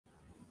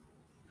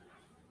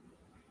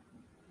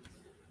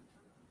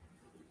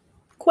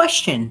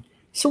Question.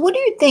 So, what do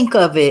you think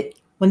of it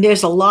when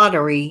there's a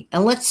lottery,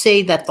 and let's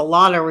say that the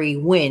lottery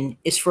win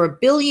is for $1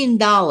 billion,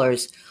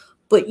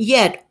 but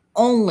yet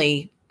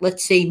only,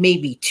 let's say,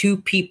 maybe two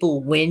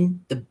people win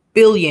the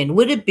billion?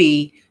 Would it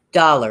be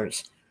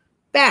dollars?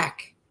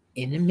 Back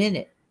in a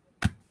minute.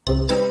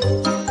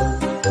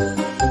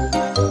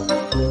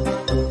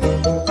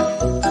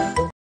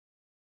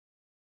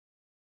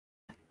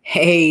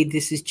 Hey,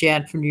 this is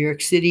Jan from New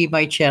York City.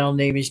 My channel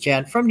name is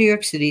Jan from New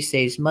York City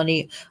Saves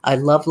Money. I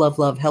love, love,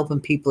 love helping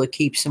people to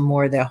keep some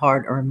more of their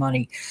hard-earned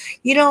money.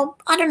 I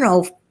don't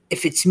know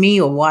if it's me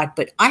or what,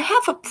 but I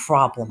have a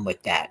problem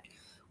with that.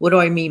 What do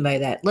I mean by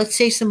that? Let's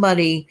say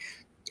somebody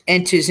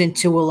enters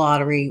into a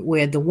lottery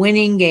where the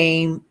winning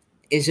game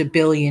is $1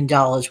 billion,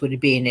 would it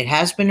be? And it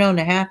has been known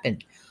to happen.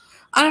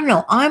 I don't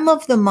know. I'm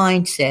of the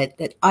mindset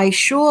that I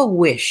sure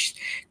wish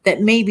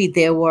that maybe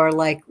there were,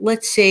 like,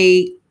 let's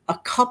say, a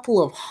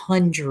couple of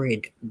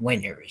hundred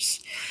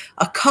winners,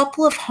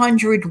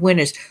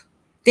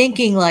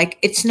 thinking like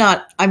it's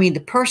not, I mean,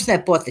 the person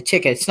that bought the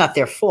ticket, it's not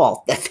their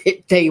fault that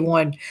they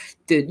won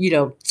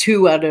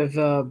two out of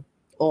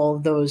all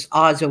of those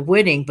odds of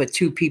winning, but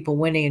two people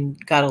winning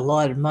and got a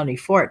lot of money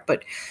for it.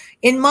 But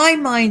in my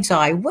mind's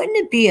eye, wouldn't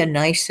it be a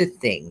nicer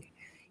thing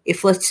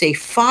if, let's say,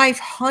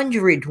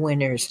 500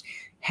 winners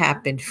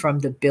happened from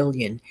the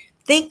billion?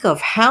 Think of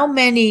how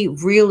many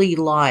really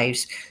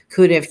lives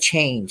could have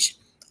changed.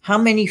 How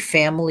many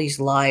families'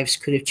 lives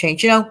could have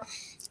changed? I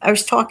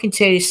was talking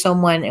today to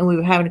someone, and we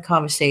were having a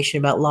conversation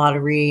about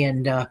lottery,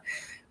 and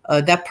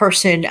that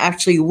person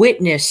actually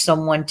witnessed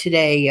someone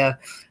today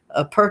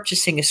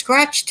purchasing a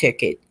scratch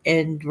ticket.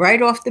 And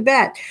right off the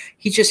bat,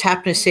 he just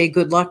happened to say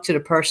good luck to the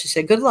person,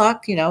 said good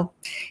luck, and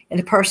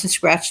the person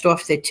scratched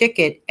off their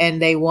ticket, and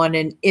they won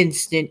an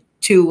instant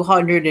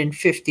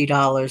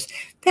 $250.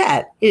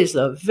 That is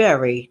a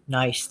very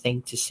nice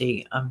thing to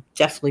see. I'm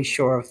definitely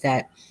sure of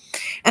that.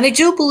 And I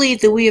do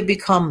believe that we have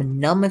become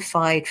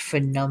numbified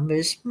for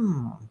numbers.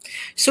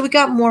 So we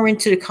got more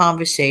into the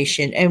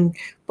conversation, and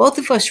both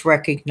of us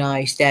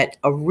recognized that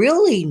a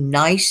really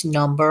nice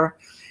number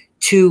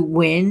to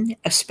win,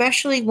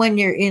 especially when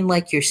you're in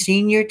like your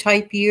senior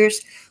type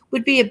years,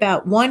 would be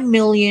about $1.5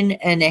 million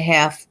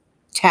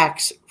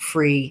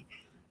tax-free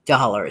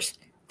dollars.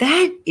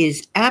 That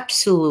is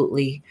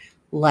absolutely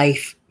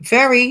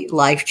very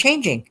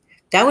life-changing.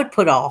 That would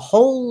put a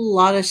whole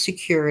lot of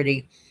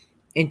security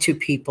into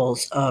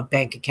people's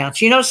bank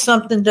accounts. You know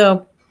something,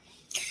 though?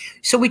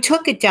 So we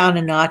took it down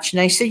a notch, and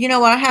I said, you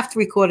know what? I have to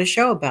record a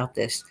show about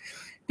this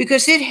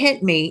because it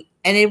hit me,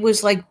 and it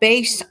was like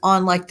based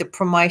on like the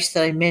premise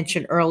that I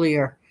mentioned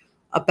earlier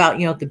about,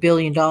 the $1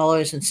 billion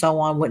and so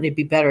on. Wouldn't it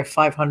be better if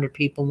 500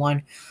 people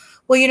won?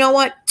 Well, you know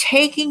what?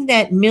 Taking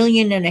that $1.5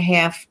 million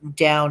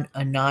down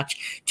a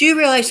notch, do you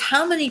realize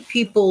how many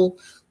people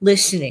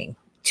listening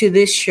to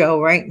this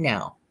show right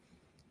now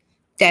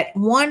that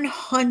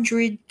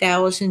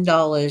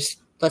 $100,000,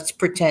 let's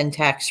pretend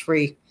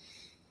tax-free,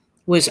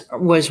 was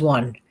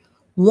won?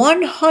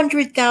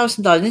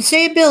 $100,000. I didn't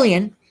say $1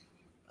 billion.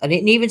 I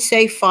didn't even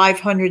say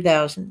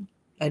 500,000.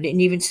 I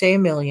didn't even say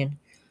 $1 million.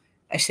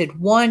 I said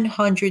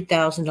 $100,000.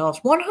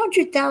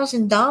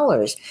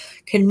 $100,000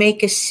 can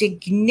make a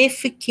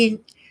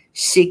significant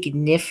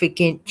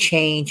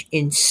change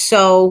in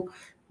so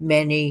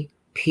many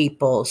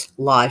people's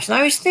lives. And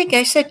I was thinking,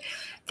 I said,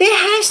 there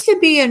has to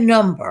be a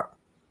number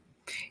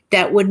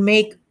that would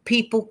make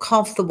people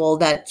comfortable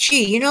that,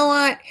 gee, you know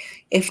what?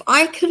 If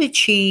I could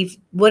achieve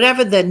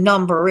whatever the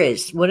number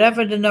is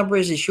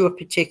your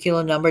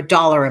particular number,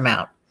 dollar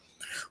amount,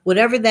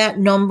 whatever that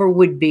number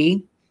would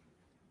be,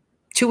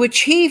 to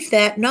achieve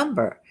that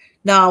number.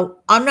 Now,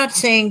 I'm not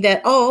saying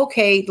that,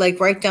 okay, like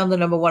write down the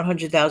number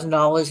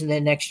 $100,000 and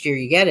then next year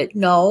you get it.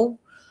 No,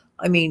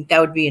 I mean, that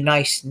would be a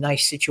nice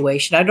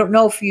situation. I don't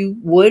know if you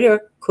would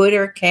or could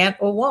or can't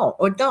or won't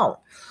or don't.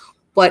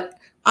 But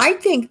I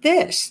think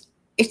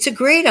it's a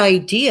great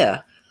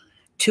idea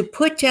to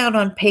put down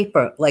on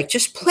paper, like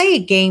just play a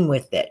game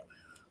with it.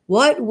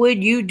 What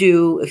would you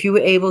do if you were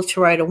able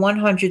to write a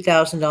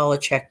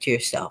 $100,000 check to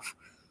yourself?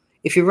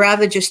 If you'd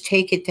rather just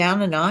take it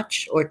down a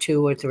notch or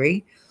two or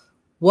three,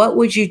 what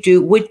would you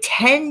do? Would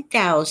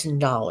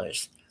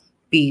 $10,000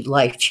 be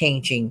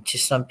life-changing to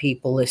some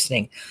people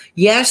listening?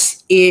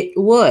 Yes, it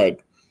would.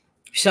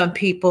 Some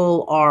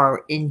people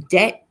are in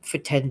debt for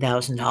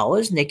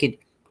 $10,000 and they could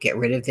get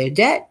rid of their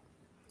debt,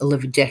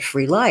 live a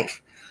debt-free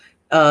life.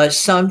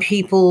 Some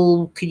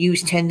people could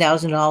use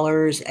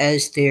 $10,000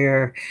 as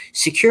their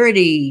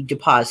security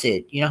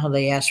deposit. You know how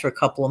they ask for a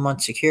couple of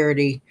months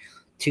security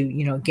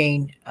to,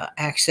 gain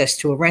access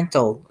to a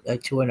rental,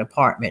 to an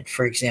apartment,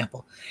 for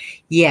example.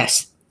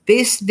 Yes,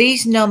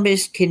 these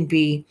numbers can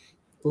be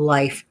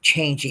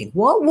life-changing.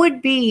 What would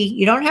be,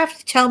 you don't have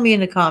to tell me in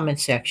the comment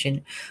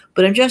section,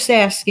 but I'm just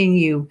asking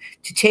you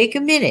to take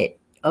a minute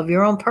of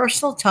your own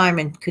personal time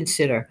and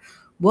consider,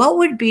 what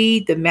would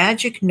be the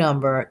magic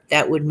number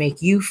that would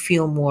make you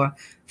feel more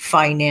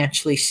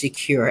financially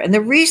secure? And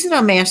the reason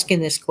I'm asking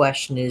this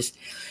question is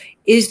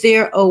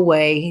there a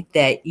way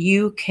that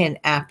you can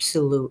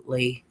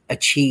absolutely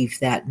achieve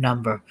that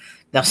number?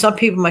 Now, some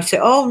people might say,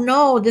 "Oh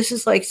no, this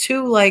is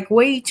like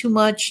way too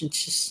much.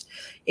 It's just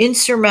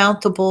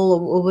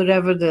insurmountable," or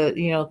whatever the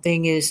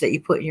thing is that you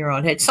put in your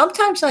own head.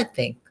 Sometimes I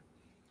think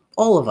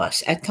all of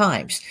us, at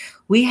times,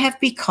 we have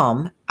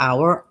become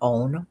our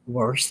own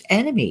worst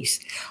enemies.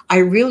 I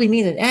really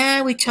mean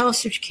it. We tell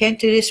us that you can't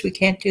do this, we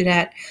can't do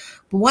that.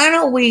 But why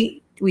don't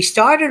we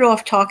started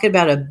off talking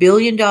about $1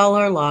 billion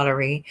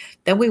lottery,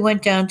 then we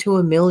went down to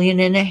 1.5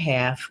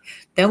 million.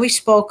 Then we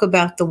spoke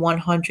about the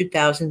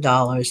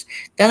 $100,000.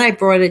 Then I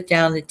brought it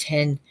down to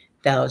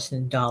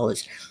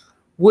 $10,000.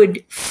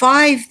 Would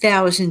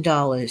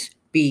 $5,000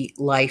 be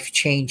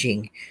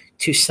life-changing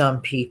to some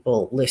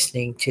people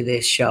listening to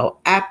this show?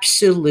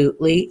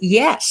 Absolutely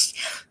yes.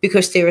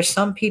 Because there are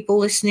some people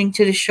listening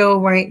to the show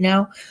right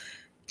now,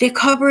 their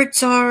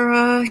cupboards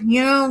are,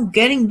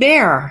 getting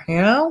bare,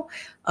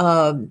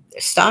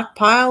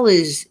 stockpile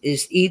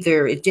is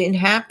either it didn't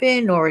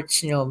happen or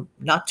it's,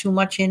 not too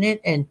much in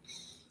it. And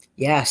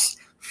yes,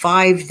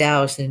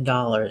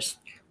 $5,000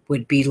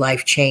 would be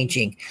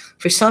life-changing.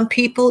 For some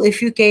people,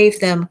 if you gave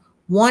them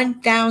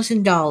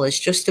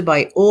 $1,000 just to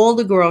buy all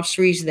the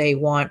groceries they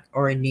want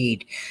or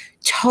need,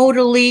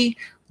 totally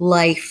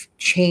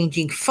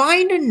life-changing.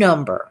 Find a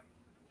number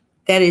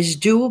that is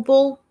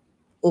doable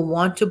or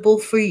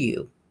wantable for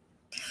you.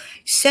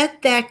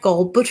 Set that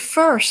goal, but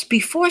first,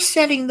 before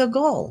setting the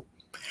goal,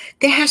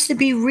 there has to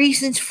be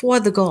reasons for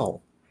the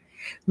goal.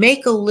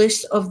 Make a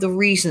list of the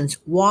reasons.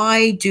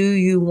 Why do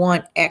you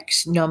want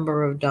X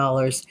number of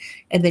dollars?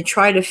 And then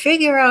try to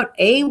figure out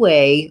a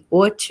way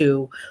or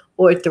two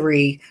or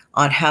three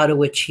on how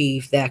to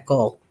achieve that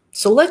goal.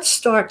 So let's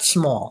start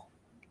small,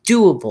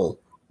 doable,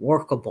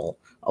 workable.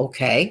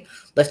 Okay,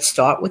 let's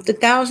start with the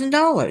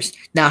 $1,000.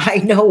 Now, I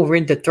know we're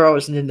in the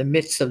throes and in the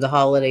midst of the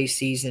holiday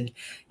season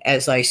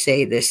as I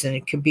say this, and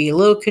it can be a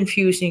little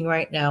confusing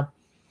right now,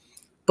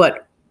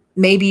 but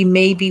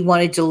maybe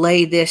want to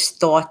delay this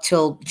thought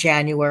till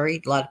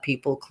January. A lot of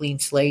people clean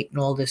slate and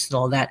all this and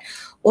all that.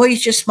 Or you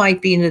just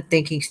might be in the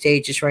thinking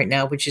stages right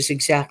now, which is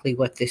exactly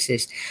what this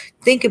is.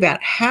 Think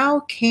about how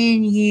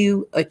can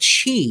you gain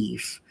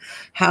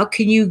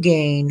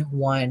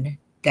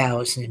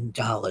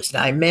 $1,000.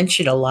 Now, I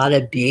mentioned a lot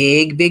of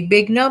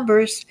big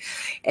numbers,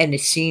 and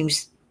it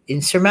seems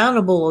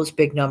insurmountable, those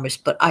big numbers,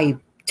 but I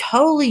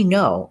totally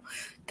know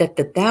that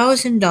the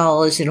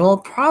 $1,000 in all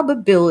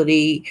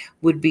probability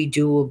would be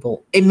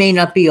doable. It may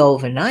not be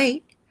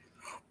overnight,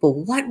 but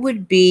what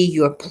would be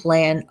your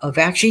plan of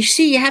action? You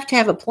see, you have to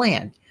have a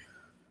plan,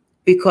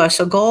 because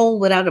a goal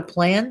without a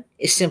plan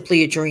is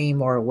simply a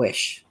dream or a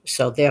wish.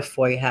 So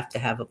therefore, you have to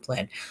have a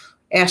plan.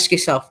 Ask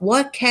yourself,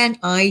 what can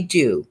I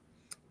do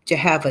to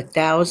have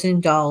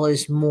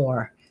 $1,000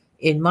 more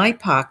in my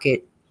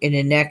pocket in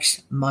the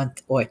next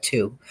month or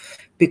two?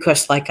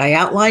 Because like I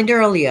outlined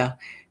earlier,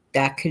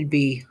 that could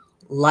be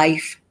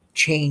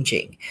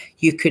life-changing.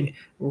 You could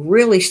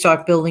really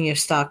start building a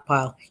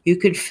stockpile. You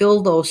could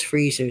fill those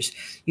freezers.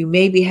 You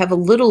maybe have a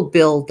little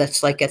bill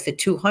that's like at the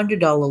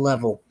 $200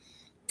 level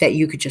that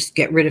you could just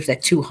get rid of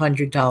that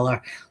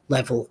 $200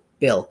 level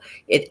bill.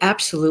 It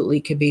absolutely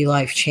can be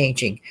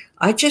life-changing.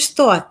 I just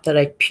thought that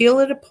I'd peel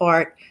it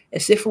apart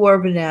as if it were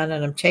a banana,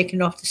 and I'm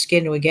taking off the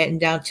skin and we're getting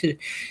down to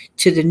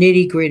the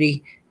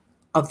nitty-gritty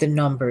of the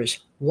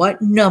numbers.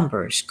 What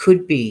numbers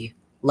could be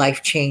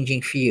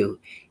life-changing for you,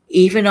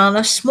 even on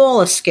a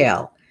smaller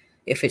scale?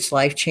 If it's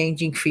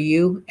life-changing for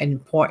you and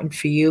important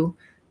for you,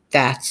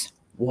 that's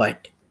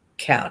what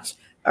counts.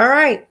 All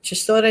right,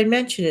 just thought I'd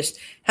mention this.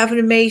 Have an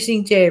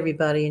amazing day,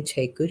 everybody, and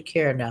take good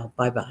care now.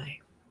 Bye-bye.